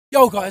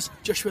Yo guys,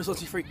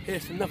 Joshua123 here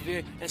for another video,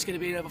 and it's going to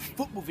be another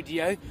football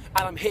video, and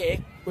I'm here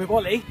with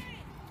Ollie.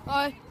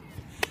 Hi.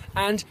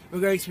 And we're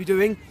going to be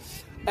doing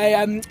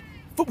a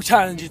football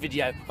challenges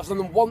video. I've done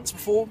them once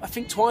before, I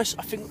think twice,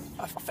 I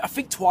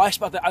think twice,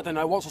 but I don't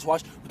know, once or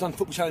twice we've done a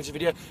football challenges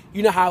video.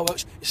 You know how it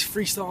works, it's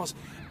 3 stars,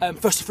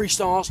 first to 3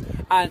 stars,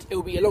 and it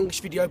will be a longish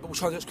video, but we'll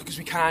try to do it as quick as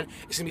we can.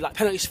 It's going to be like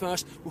penalties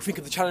first, we'll think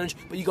of the challenge,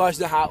 but you guys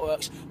know how it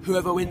works.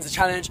 Whoever wins the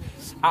challenge,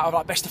 out of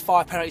like best of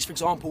 5 penalties for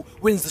example,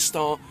 wins the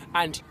star,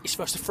 and it's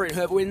first to 3, and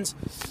whoever wins,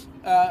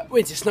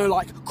 wins. It's no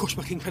like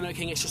cross-booking, penalty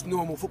king, it's just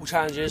normal football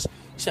challenges,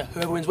 so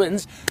whoever wins,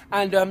 wins.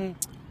 And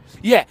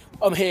yeah,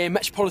 I'm here in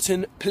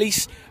Metropolitan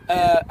Police,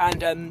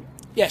 and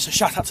yeah, so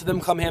shout out to them,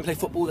 come here and play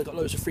football. They've got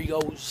loads of free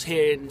goals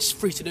here and it's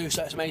free to do,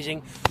 so it's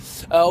amazing.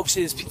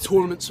 Obviously there's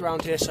tournaments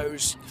around here, so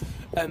it's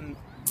a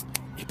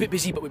bit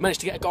busy, but we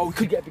managed to get a goal. We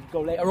could get a big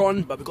goal later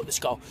on, but we got this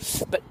goal.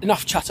 But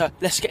enough chatter,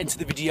 let's get into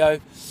the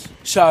video.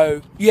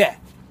 So yeah,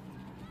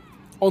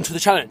 on to the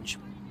challenge.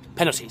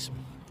 Penalties.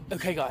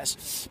 Okay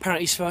guys,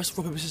 penalties first,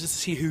 rock, paper, scissors to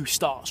see who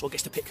starts, or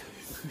gets to pick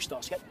who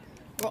starts. Okay?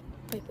 Rock,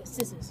 paper,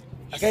 scissors.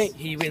 Okay,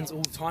 he wins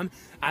all the time,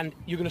 and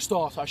you're going to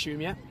start, I assume,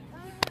 yeah?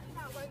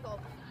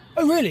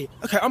 Oh really?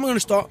 Okay, I'm going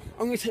to start.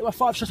 I'm going to take my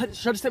 5 shots.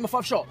 Should I just take my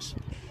 5 shots?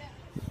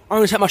 I'm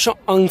going to take my shot.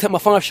 I'm going to take my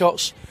 5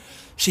 shots.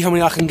 See how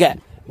many I can get.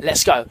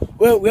 Let's go.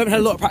 Well, we haven't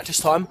had a lot of practice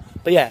time,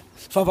 but yeah,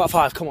 5 out of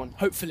 5. Come on,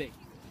 hopefully.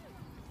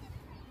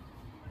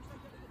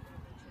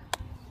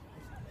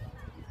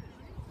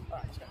 All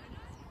right, let's go.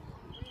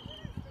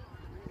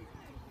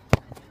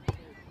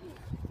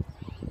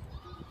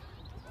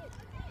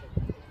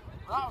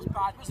 That was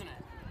bad, wasn't it?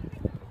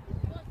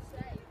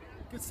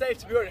 Good save,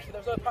 to be honest,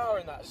 but there was no power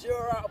in that. 0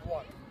 out of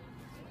 1.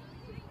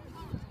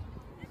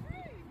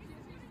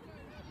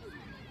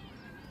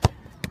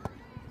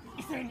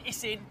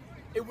 It's in.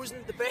 It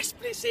wasn't the best,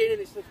 but it's in,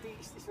 and it's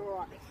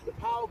alright. The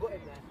power got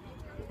in there.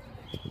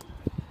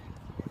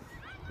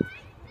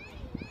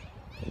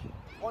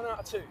 1 out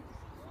of 2.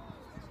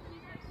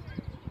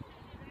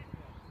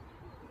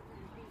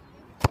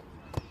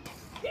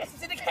 Yes,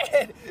 it's in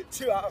again.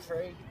 2 out of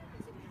 3.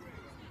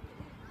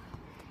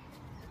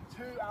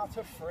 2 out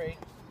of 3.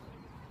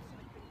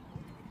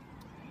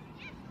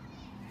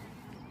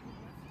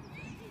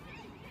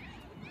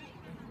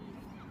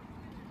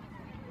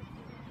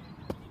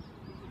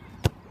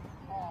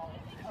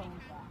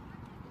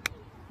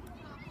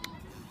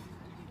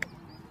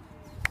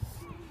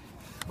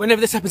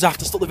 Whenever this happens, I have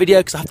to stop the video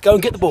because I have to go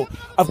and get the ball.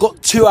 I've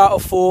got 2 out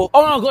of 4. Oh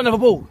no, I've got another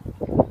ball.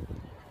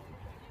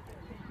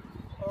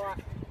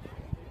 Alright.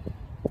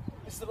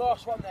 This is the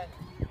last one then.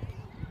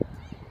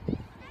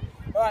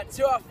 Alright,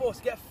 2 out of 4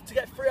 to get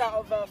 3 out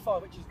of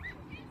 5, which is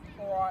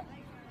alright.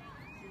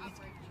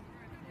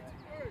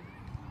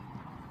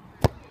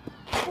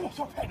 What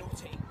a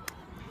penalty.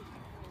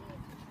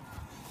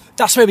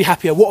 That's made me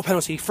happier. What a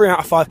penalty. 3 out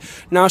of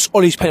 5. Now it's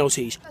Ollie's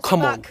penalties.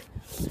 Come on.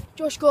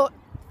 Josh got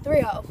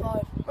 3 out of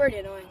 5. Really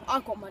annoying.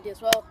 I've got muddy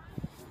as well.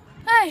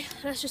 Hey,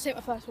 let's just take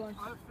my first one.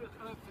 I don't think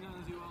I'll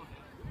do well.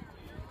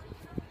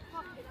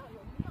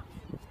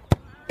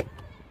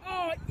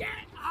 Oh, yeah!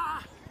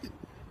 Ah!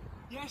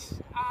 Yes,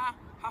 how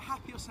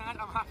happy or sad?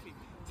 I'm happy.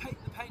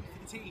 Take the pain for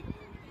the team.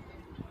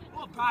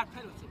 What a bad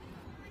penalty.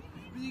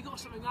 But you got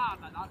something out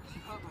of that now because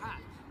you hurt my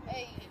hand.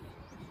 Hey.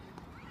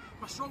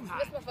 My strong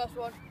hand. That's my first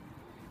one.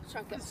 Let's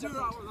try and get 0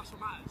 out of 1, that's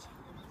what matters.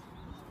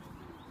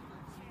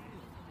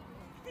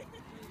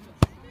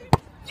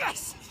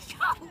 Yes! He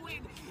can't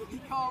win! He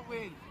can't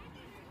win!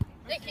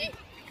 Thank you.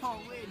 He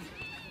can't win.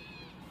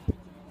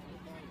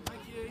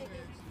 Thank you.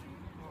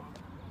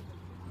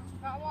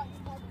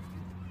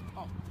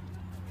 Oh.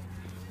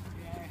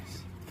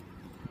 Yes.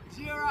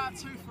 0 out of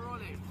 2 for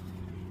Ollie.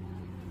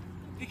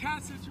 He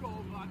can still draw,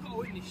 but I've got to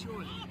win this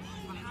surely.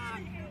 My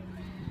hand.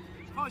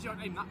 If I was you,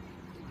 I'd aim that.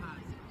 My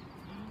hand.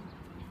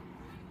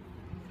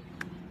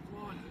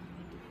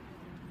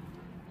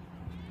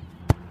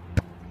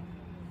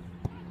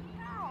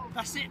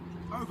 That's it.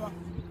 Over.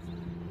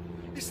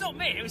 It's not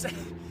me. It was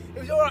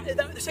alright.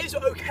 The saves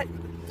were okay.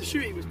 The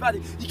shooting was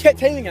bad. You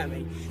kept aiming at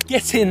me.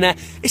 Get in there.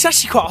 It's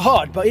actually quite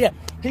hard, but yeah,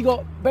 he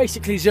got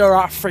basically 0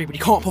 out of 3, but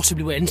he can't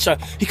possibly win. So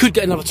he could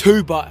get another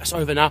 2, but it's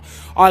over now.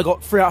 I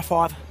got 3 out of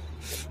 5.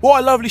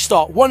 What a lovely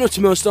start. 1 or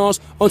 2 more stars.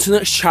 On to the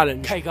next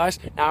challenge. Okay, guys.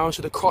 Now on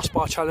to the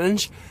crossbar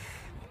challenge.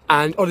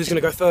 And Ollie's going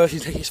to go first.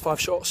 He's taking his 5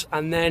 shots,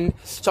 and then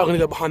so I'm going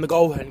to go behind the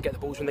goal and get the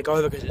balls when they go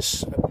over because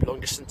it's a long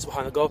distance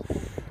behind the goal.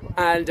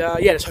 And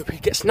yeah, let's hope he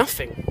gets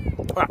nothing.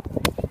 All right.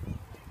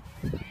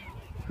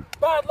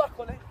 Bad luck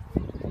on it.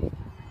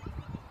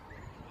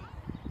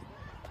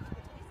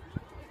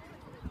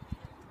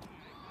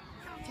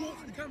 Talk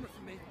to the camera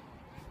for me.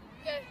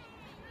 Okay.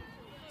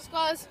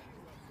 Guys,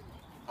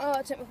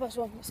 I'll take my first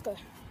one. Let's go. Is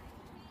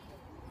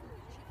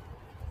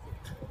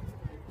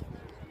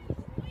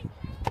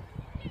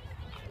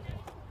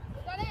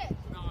that it?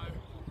 No.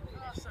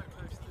 Oh, so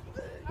close.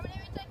 How many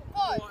have you taken?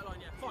 5? White line,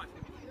 yeah, 5.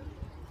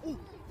 Oh,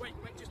 wait,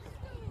 just.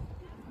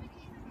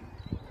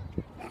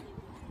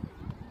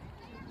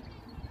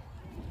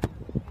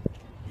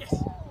 Yes.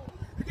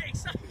 We're getting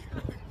so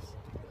close.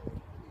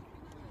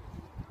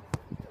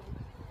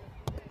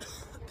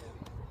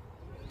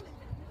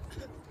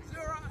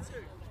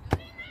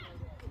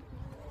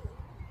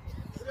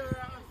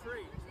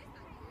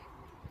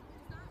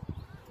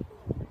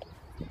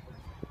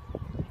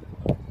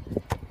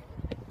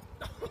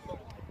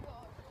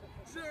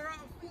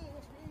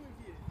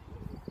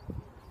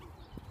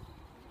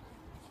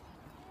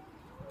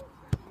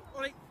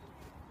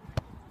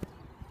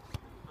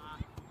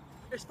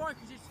 it's fine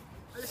because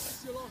this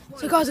is your last one.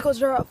 So guys, I got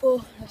 0 out of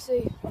 4. Let's see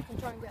if I can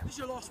try and get. This is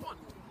your last one.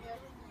 Yeah.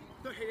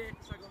 Don't hit it,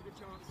 so I got a good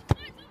chance.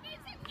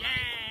 Yeah!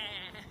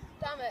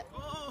 Damn it.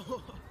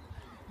 Oh!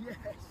 Yes!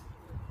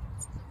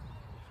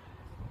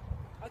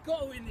 I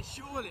gotta win this,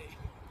 surely.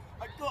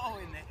 I gotta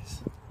win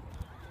this.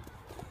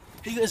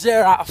 He got a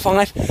 0 out of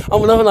 5.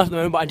 I'm another life at the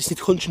moment, but I just need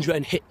to concentrate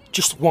and hit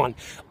just one.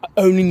 I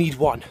only need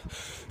one.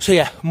 So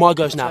yeah, my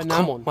go's now.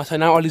 Come on. My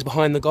turn now. Ollie's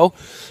behind the goal.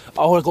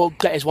 All I got to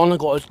get is one. I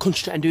got to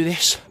concentrate and do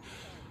this.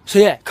 So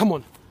yeah, come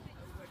on.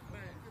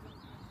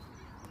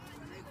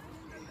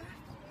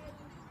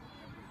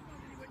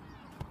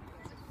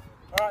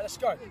 All right, let's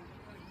go.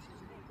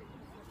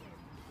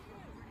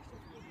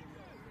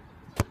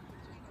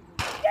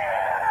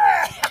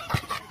 Yeah!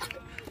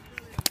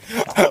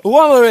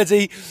 One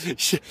already.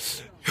 Is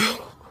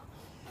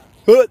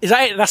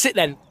that it? That's it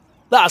then.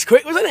 That was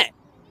quick, wasn't it?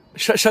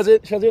 Should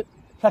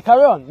I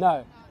carry on?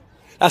 No.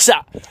 That's it.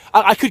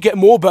 I could get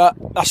more, but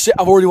that's it.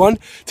 I've already won.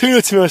 2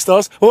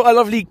 stars. What a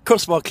lovely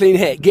crossbar, clean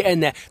hit. Get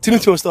in there.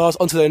 2 stars.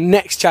 On to the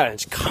next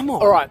challenge. Come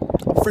on. All right.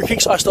 Free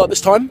kicks. I start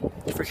this time.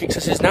 Free kicks.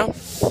 This is now.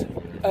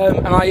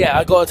 And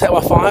I got to take my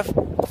 5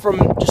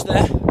 from just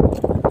there.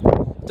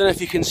 Don't know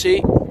if you can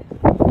see.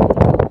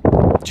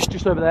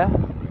 Just over there.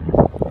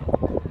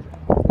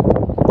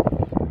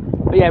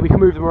 But yeah, we can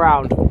move them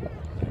around.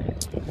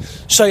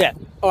 So yeah.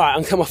 All right.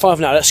 I'm coming my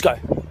 5 now. Let's go.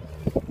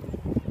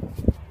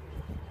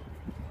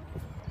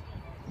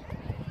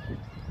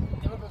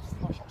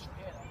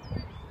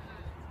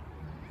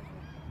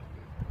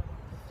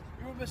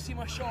 See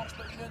my shots,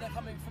 but you know they're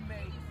coming from me.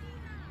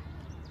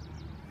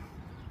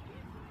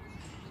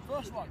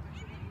 First one.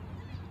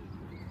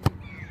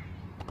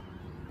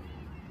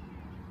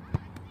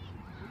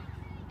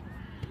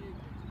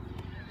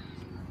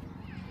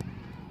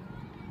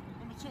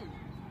 Number 2.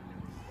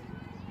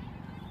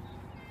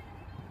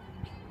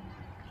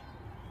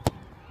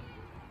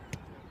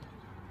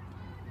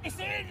 It's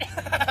in!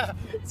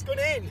 It's gone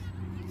in!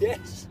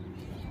 Yes!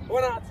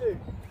 1 out of 2.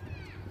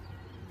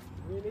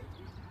 Really?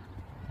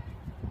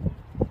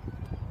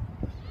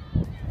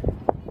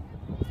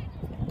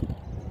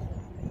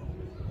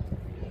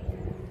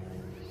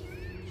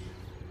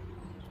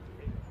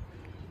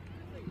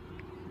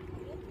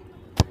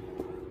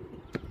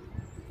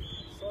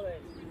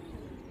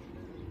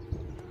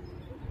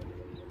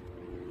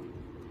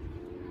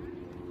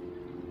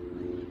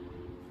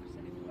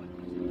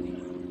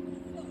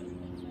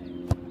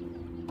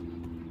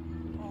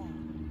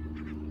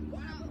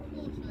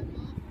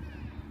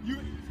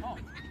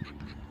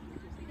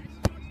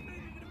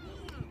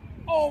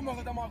 Oh my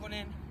god, that might have gone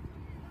in.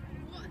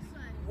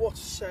 What a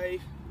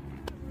save.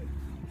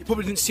 He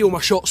probably didn't see all my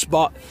shots,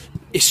 but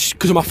it's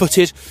because of my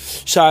footage.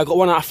 So I got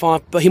 1 out of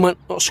 5, but he might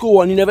not score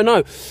one, you never know.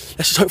 Let's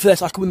just hope for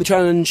this. I can win the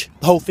challenge,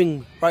 the whole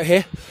thing right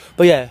here.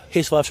 But yeah,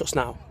 here's 5 shots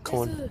now. Come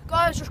on.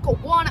 Guys, just got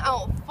 1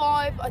 out of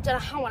 5. I don't know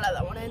how I let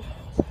that one in.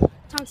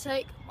 Time to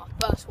take my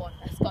first one.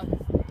 Let's go. Is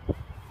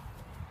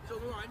it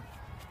on the line?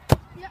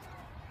 Yeah.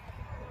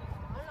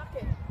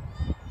 Unlucky.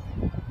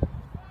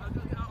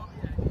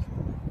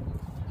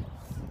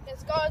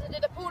 Yes, guys, I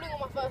did a pooling on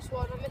my first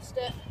one. I missed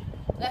it.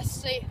 Let's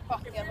see if I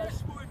can get it.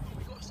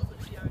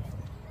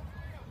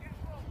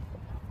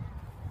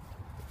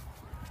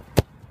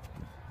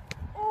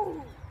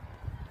 Oh!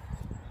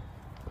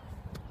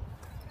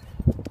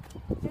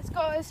 Yes,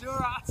 guys. 0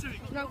 out of 2.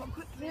 Now I've got a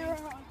quick 0 out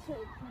of 2.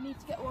 I need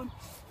to get one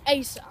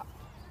ASAP.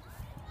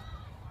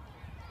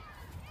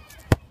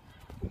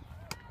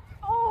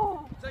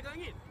 Oh! Is that going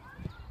in?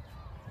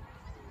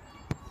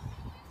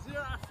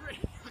 0 out of 3.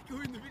 I can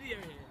win the video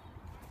here.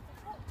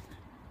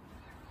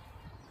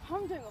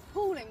 I'm doing a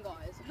pooling,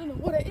 guys. I don't know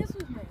what it is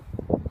with me.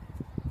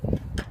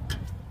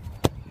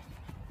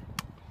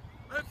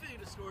 I don't think you're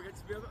going to score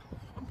against me.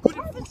 I'm good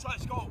in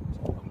full-size goals.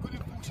 I'm good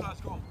in full-size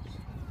goals.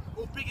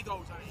 Or bigger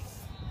goals, I mean.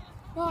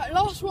 Right,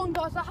 last one,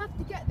 guys. I have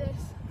to get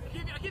this.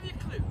 I'll give you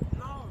a clue.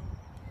 No.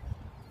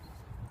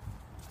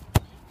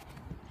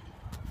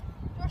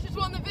 Josh just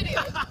won the video.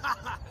 I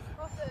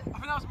think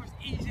that was the most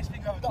easiest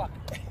thing I've ever done.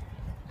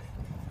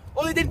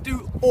 Well, he didn't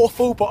do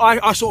awful, but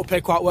I sort of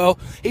played quite well.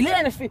 He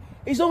let in a few.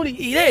 He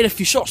let in a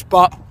few shots,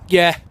 but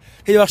yeah.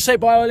 Here I say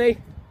bye, Ollie.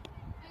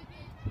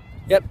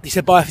 Yep, he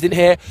said bye if you didn't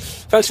hear.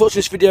 Thanks for watching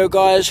this video,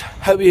 guys.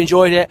 Hope you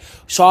enjoyed it.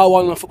 So I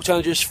won on Football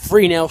Challenges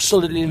 3-0,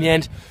 solidly in the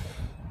end.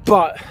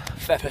 But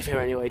fair play for him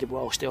anyway, he did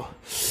well still.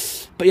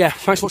 But yeah,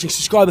 thanks for watching.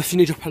 Subscribe if you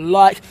need, drop a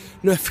like,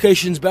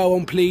 notifications bell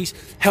on, please.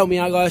 Help me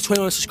out, guys.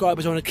 21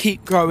 subscribers, I want to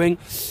keep growing.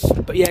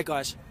 But yeah,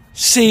 guys,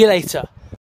 see you later.